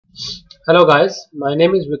Hello guys, my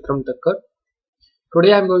name is Vikram Thakkar.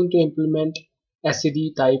 Today I am going to implement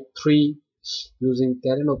SCD type 3 using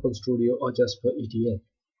Talend Open Studio or Jasper ETL.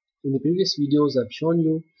 In the previous videos I have shown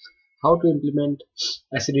you how to implement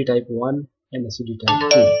SCD type 1 and SCD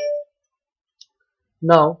type 2.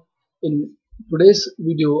 Now in today's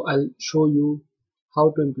video I'll show you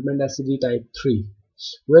how to implement SCD type 3.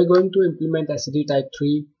 We are going to implement SCD type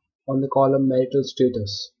 3 on the column marital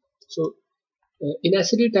status. So in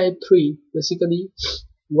SCD type 3, basically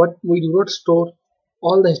what we do not store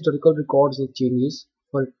all the historical records of changes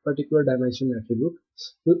for a particular dimension attribute.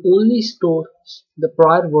 We only store the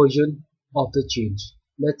prior version of the change.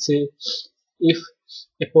 Let's say if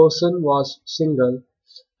a person was single,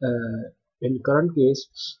 in current case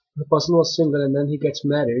the person was single and then he gets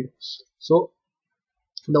married, so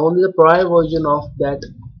only the prior version of that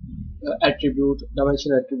attribute,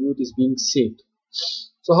 dimension attribute is being saved.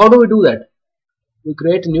 So how do we do that? We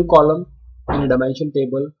create a new column in a dimension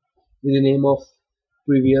table with the name of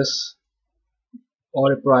previous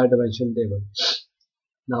or a prior dimension table.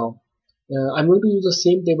 Now I'm going to use the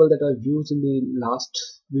same table that I've used in the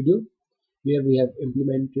last video where we have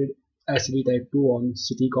implemented SCD type 2 on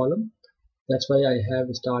city column. That's why I have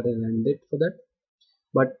started and ended for that.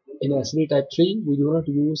 But in SCD type 3 we do not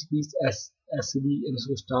use these SCD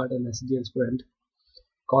underscore start and SCD underscore end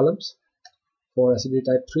columns. For SCD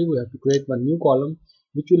type 3 we have to create one new column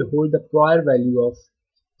which will hold the prior value of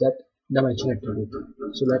that dimension attribute.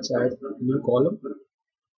 So let's add a new column.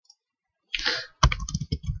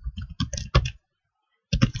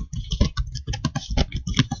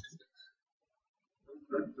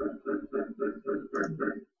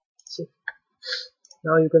 So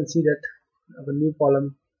now you can see that our new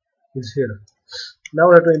column is here. Now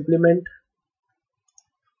we have to implement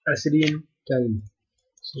SCD in Talend.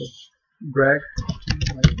 So drag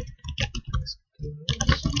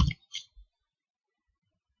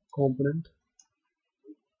component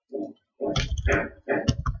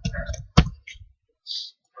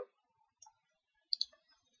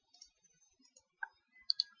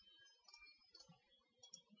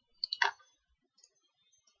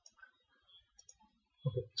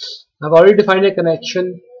okay. I've already defined a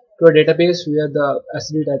connection to a database where the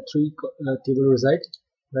SCD type 3 table resides.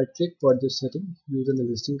 Right click for this setting, use an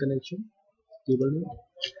existing connection, table name.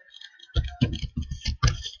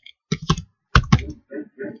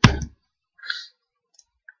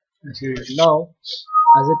 Now,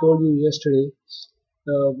 as I told you yesterday,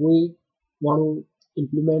 we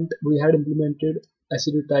had implemented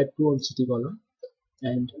SCD type 2 on city column,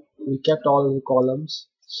 and we kept all the columns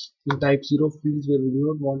in type 0 fields where we do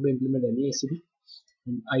not want to implement any SCD,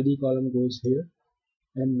 and ID column goes here.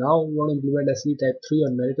 And now we want to implement SCD type 3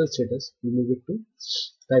 on marital status. We move it to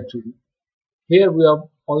type 3. Here we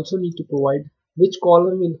also need to provide which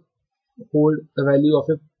column will hold the value of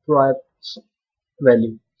a prior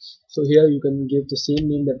value. So here you can give the same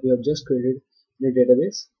name that we have just created in a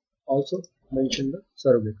database. Also mention the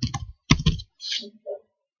surrogate.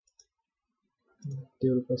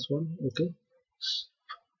 Table plus 1. Okay.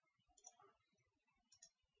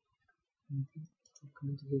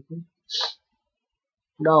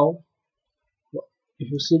 Now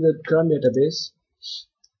if you see the current database,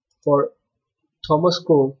 for Thomas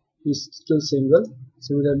Crow is still single.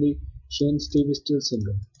 Similarly Shane Steve is still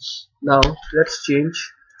single. Now let's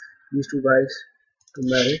change these two guys to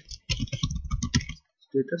married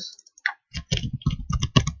status.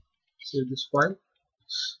 Save this file,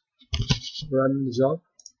 run the job.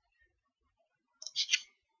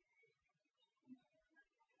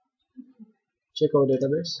 Check our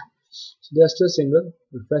database. So they are still single.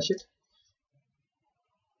 Refresh it.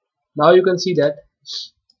 Now you can see that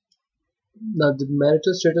now the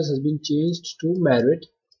marital status has been changed to married,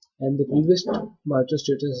 and the previous marital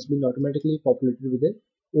status has been automatically populated with a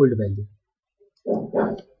old value.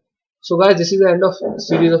 So guys, this is the end of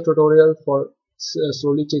series of tutorial for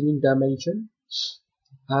slowly changing dimension.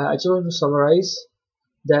 I just want to summarize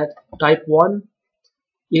that type 1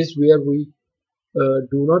 is where we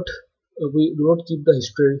do not keep the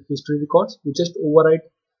history records. We just overwrite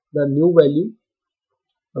the new value,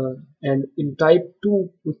 and in type 2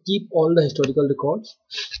 we keep all the historical records.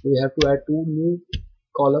 We have to add two new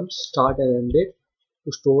columns, start and end date,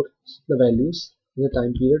 to store the values in the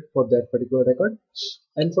time period for that particular record.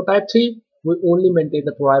 And for type 3 we only maintain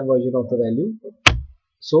the prior version of the value.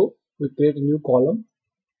 So we create a new column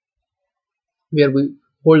where we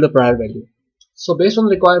hold the prior value. So based on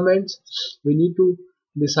the requirements we need to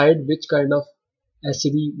decide which kind of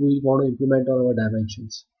SCD we want to implement on our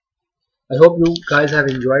dimensions. I hope you guys have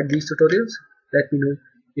enjoyed these tutorials. Let me know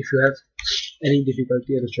if you have any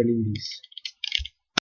difficulty understanding these.